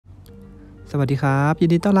สวัสดีครับยิน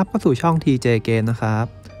ดีต้อนรับเข้าสู่ช่อง TJ Game นะครับ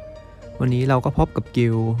วันนี้เราก็พบกับกิ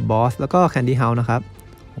ลบอสแล้วก็แคนดี้เฮาส์นะครับ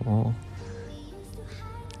โอ้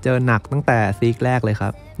เจอหนักตั้งแต่ซีกแรกเลยครั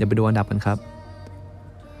บเดี๋ยวไปดูอันดับกันครับ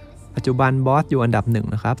ปัจจุบันบอสอยู่อันดับ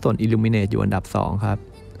1นะครับส่วน Illuminate อยู่อันดับ2ครับ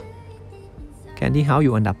แคนดี้เฮาส์อ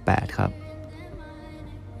ยู่อันดับ8ครับ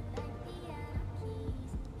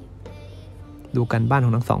ดูกันบ้านขอ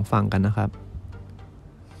งทั้งสองฝั่งกันนะครับ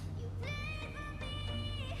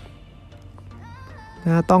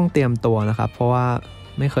น่าต้องเตรียมตัวนะครับเพราะว่า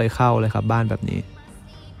ไม่เคยเข้าเลยครับบ้านแบบนี้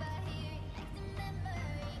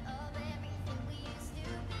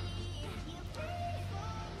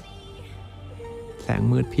แสง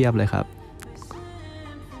มืดเพียบเลยครับ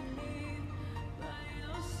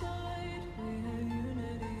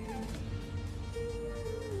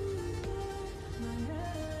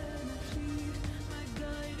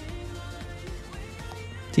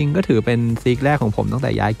จริงก็ถือเป็นซีกแรกของผมตั้งแต่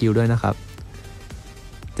ย้ายกิลด์ด้วยนะครับ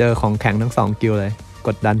เจอของแข็งทั้ง2กิลด์เลยก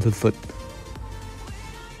ดดันสุดๆ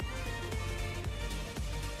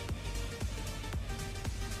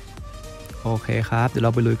โอเคครับเดี๋ยวเร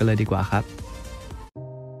าไปลุยกันเลยดีกว่าครับ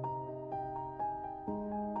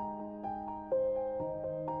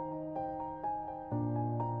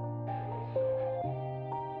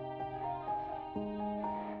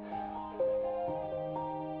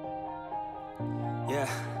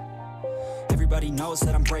Everybody knows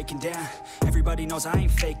that I'm breaking down. Everybody knows I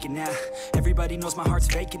ain't faking now. Everybody knows my heart's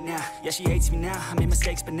vacant now. Yeah, she hates me now. I made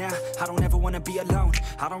mistakes, but now I don't ever wanna be alone.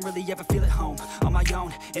 I don't really ever feel at home. On my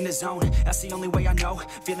own, in the zone. That's the only way I know.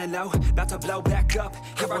 Feeling low, about to blow back up.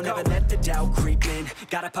 I won't ever let the doubt creep in.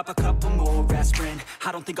 Gotta pop a couple more aspirin. I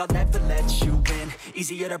don't think I'll ever let you in.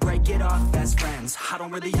 Easier to break it off as friends. I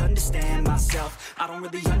don't really understand myself. I don't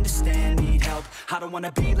really understand, need help. I don't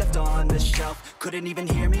wanna be left on the shelf. Couldn't even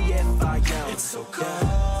hear me if I yelled. It's so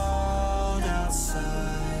cold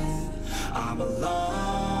outside. I'm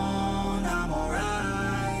alone, I'm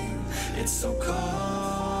alright. It's so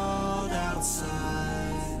cold outside.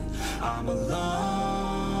 I'm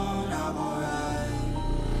alone, I'm alright.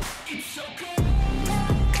 It's so cold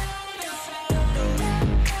outside.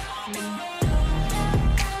 I'm alone.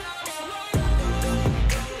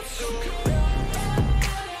 It's so cold outside.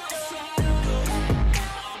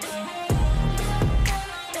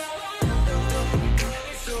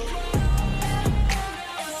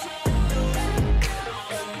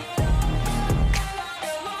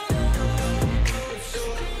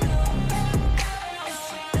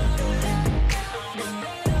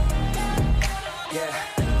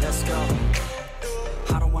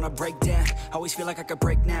 Break down, always feel like I could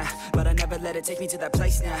break now, but I never let it take me to that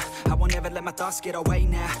place now. I won't ever let my thoughts get away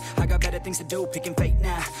now. I got better things to do, picking fate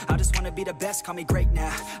now. I just wanna be the best, call me great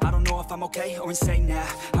now. I don't know if I'm okay or insane now.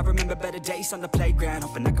 I remember better days on the playground,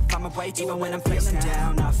 hoping I can find my way even when I'm feeling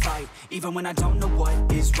down. I fight, even when I don't know what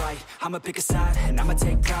is right. I'ma pick a side and I'ma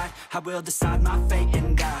take pride. I will decide my fate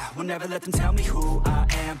and I will never let them tell me who I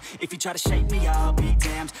am. If you try to shape me, I'll be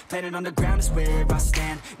damned. Planet on the ground is where I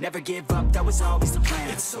stand. Never give up, that was always the plan.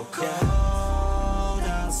 It's so cold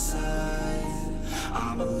outside.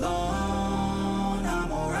 I'm alone,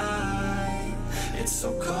 I'm alright. It's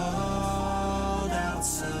so cold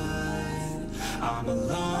outside. I'm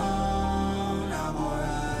alone, I'm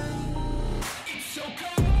alright. It's so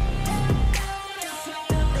cold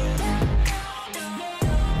outside. I'm alone.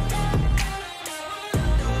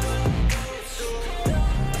 It's so cold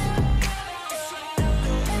outside.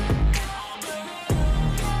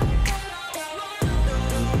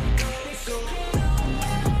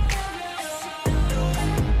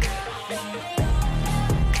 I'm alone.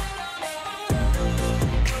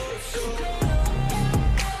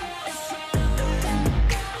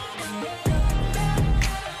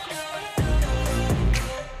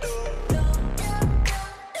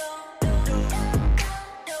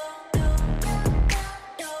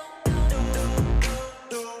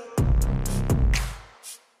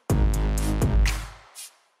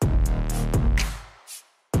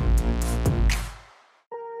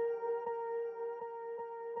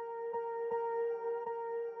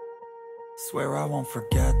 Swear I won't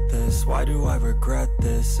forget this. Why do I regret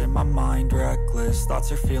this? In my mind reckless,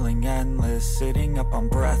 thoughts are feeling endless. Sitting up, I'm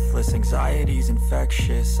breathless, anxiety's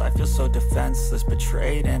infectious. I feel so defenseless,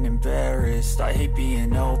 betrayed and embarrassed. I hate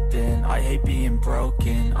being open, I hate being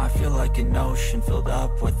broken. I feel like an ocean filled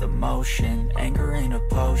up with emotion. Anger ain't a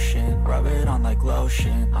potion, rub it on like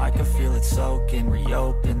lotion. I can feel it soaking,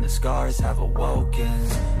 reopen, the scars have awoken.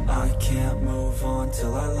 I can't move on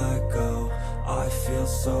till I let go. I feel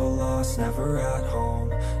so lost, never at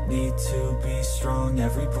home. Need to be strong,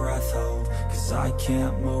 every breath hold. Cause I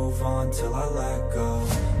can't move on till I let go.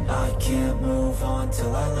 I on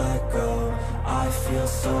till I let go. I feel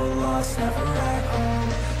so lost, never at home.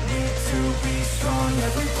 Need to be strong,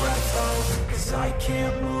 every breath hold. 'Cause I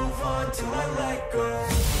can't move on till I let go.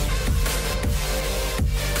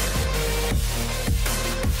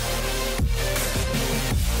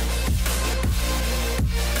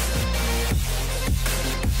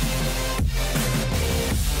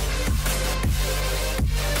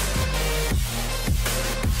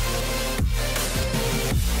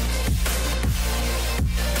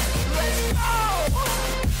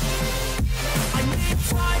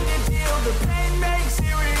 The pain makes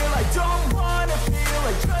it real. I don't wanna feel,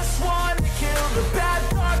 I just wanna kill the bad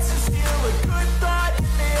thoughts and steal a good thought and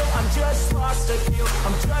feel. I'm just lost, I feel,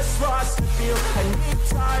 I'm just lost, I feel. I need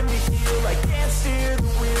time to heal, I can't steer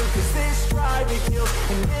the wheel. 'Cause this drive it kills,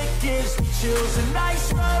 and it gives me chills. A nice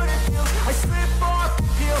road it feels, I slip off the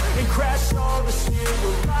peel and crash all the steel.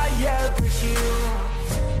 Will I ever heal?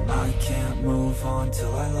 I can't move on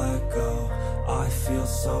till I let go. I feel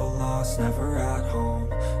so lost, never at home.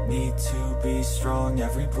 Need to be strong,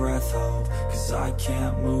 every breath hold. 'Cause I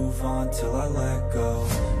can't move on till I let go.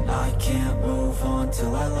 I can't move on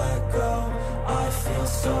till I let go. I feel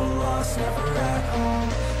so lost, never at home.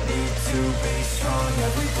 Need to be strong,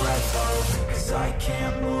 every breath hold. 'Cause I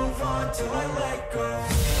can't move on till I let go.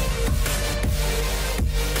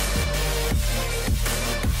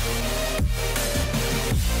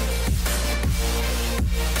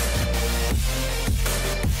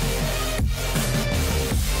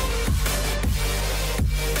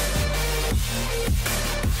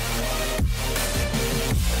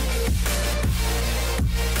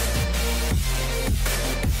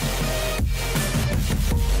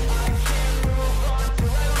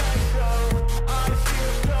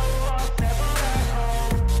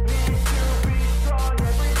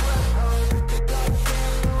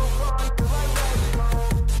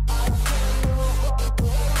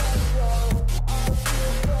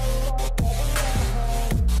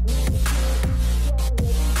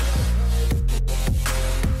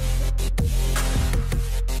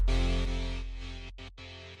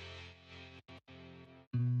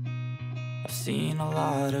 Seen a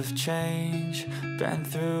lot of change, been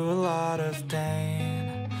through a lot of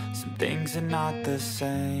pain. Some things are not the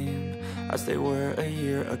same as they were a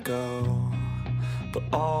year ago, but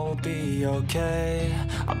all will be okay.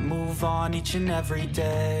 I move on each and every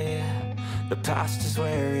day. The past is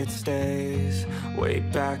where it stays, way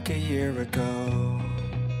back a year ago.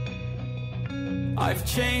 I've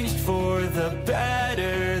changed for the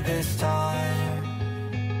better this time.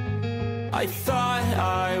 I thought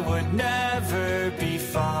I would never be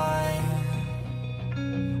fine.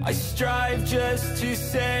 I strive just to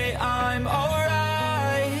say I'm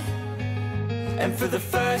alright, and for the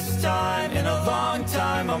first time in a long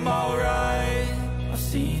time I'm alright. I've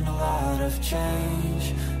seen a lot of change,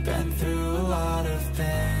 been through a lot of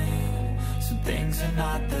pain. Some things are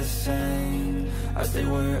not the same as they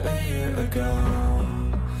were a year ago,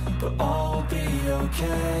 but all will be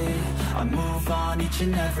okay. I move on each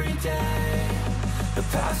and every day. The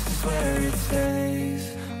past is where it stays,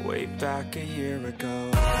 way back a year ago.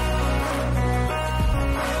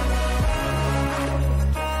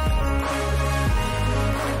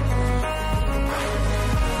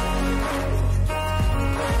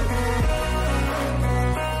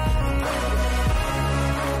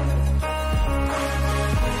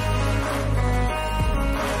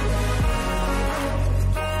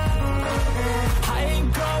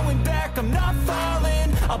 I'm not falling,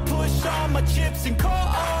 I'll push all my chips and call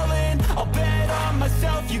all in. I'll bet on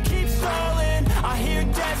myself, you keep stalling. I hear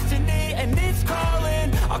destiny and it's calling.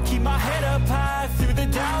 I'll keep my head up high through the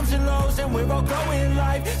downs and lows, and we're all going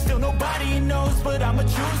life. Still nobody knows, but I'ma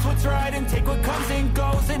choose what's right and take what comes and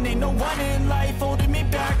goes. And ain't no one in life holding me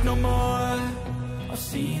back no more. I've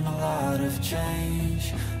seen a lot of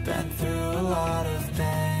change, been through a lot of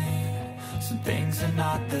pain. Some things are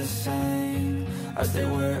not the same as they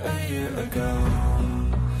were a year ago,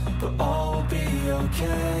 but all will be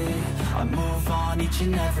okay. I move on each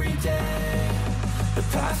and every day. The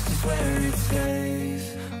past is where it stays,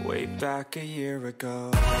 way back a year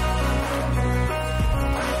ago.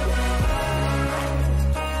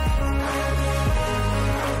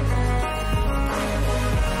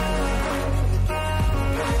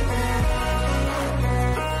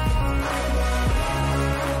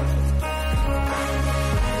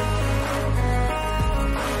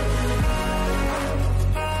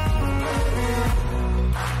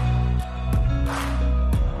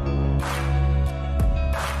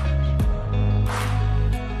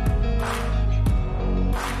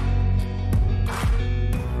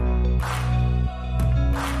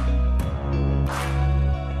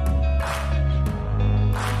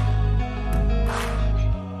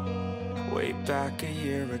 like a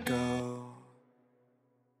year ago.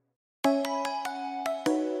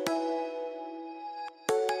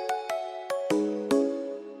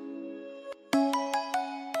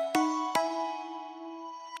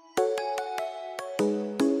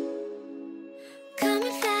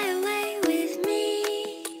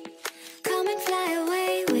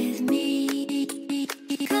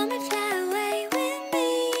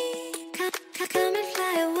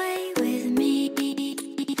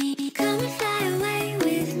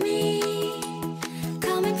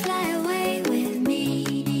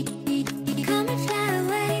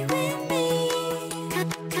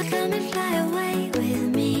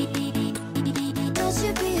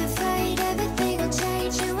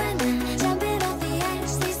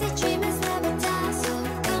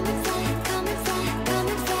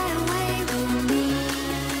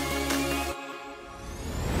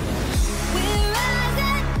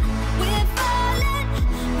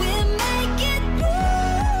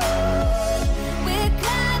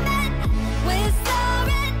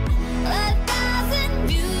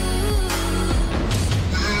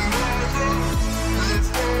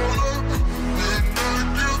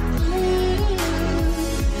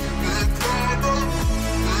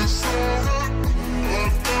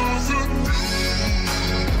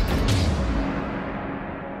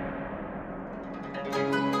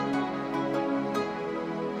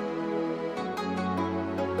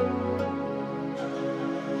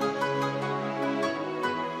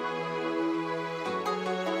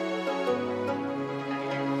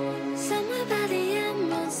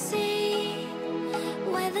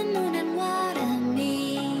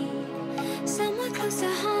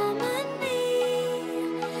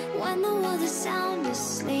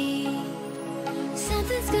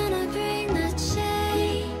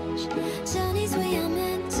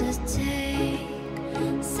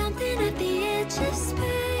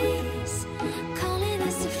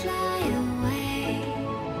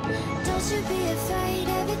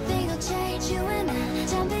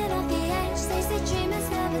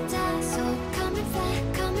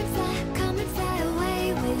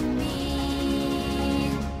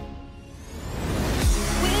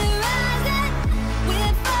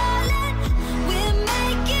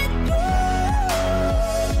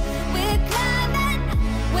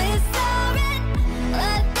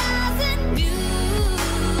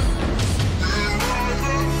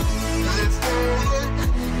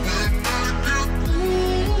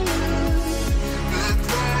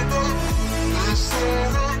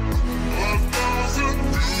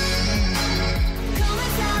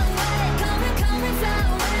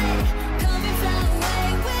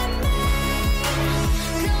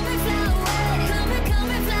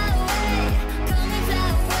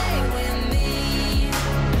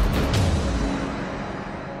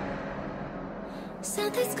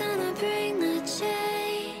 Something's gonna bring the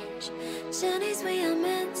change. Journeys we are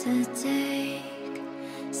meant to take.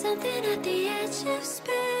 Something at the edge of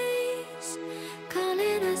space,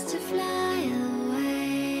 calling us to fly away.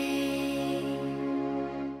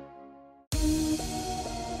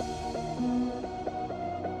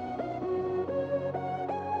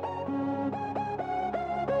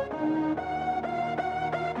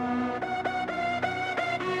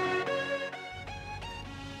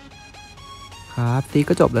 ครับซี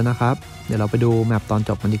ก็จบแล้วนะครับเดี๋ยวเราไปดูแมปตอนจ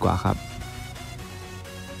บกันดีกว่าครับ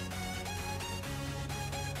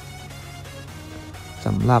ส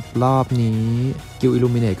ำหรับรอบนี้กิลอิลู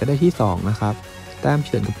มิเนตก็ได้ที่2นะครับแต้มเ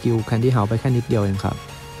ฉือนกับกิลแคนดี้เฮาส์ไปแค่นิดเดียวเองครับ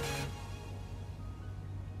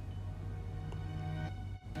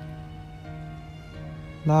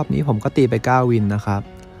รอบนี้ผมก็ตีไป9วินนะครับ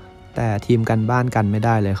แต่ทีมกันบ้านกันไม่ไ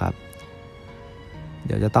ด้เลยครับเ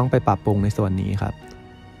ดี๋ยวจะต้องไปปรับปรุงในส่วนนี้ครับ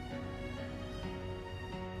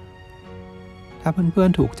ถ้าเพื่อน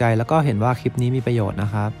ๆถูกใจแล้วก็เห็นว่าคลิปนี้มีประโยชน์นะ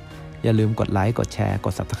ครับอย่าลืมกดไลค์กดแชร์ก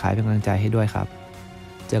ด Subscribe เป็นกำลังใจให้ด้วยครับ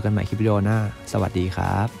เจอกันใหม่คลิปวิดีโอหน้าสวัสดีค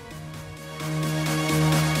รับ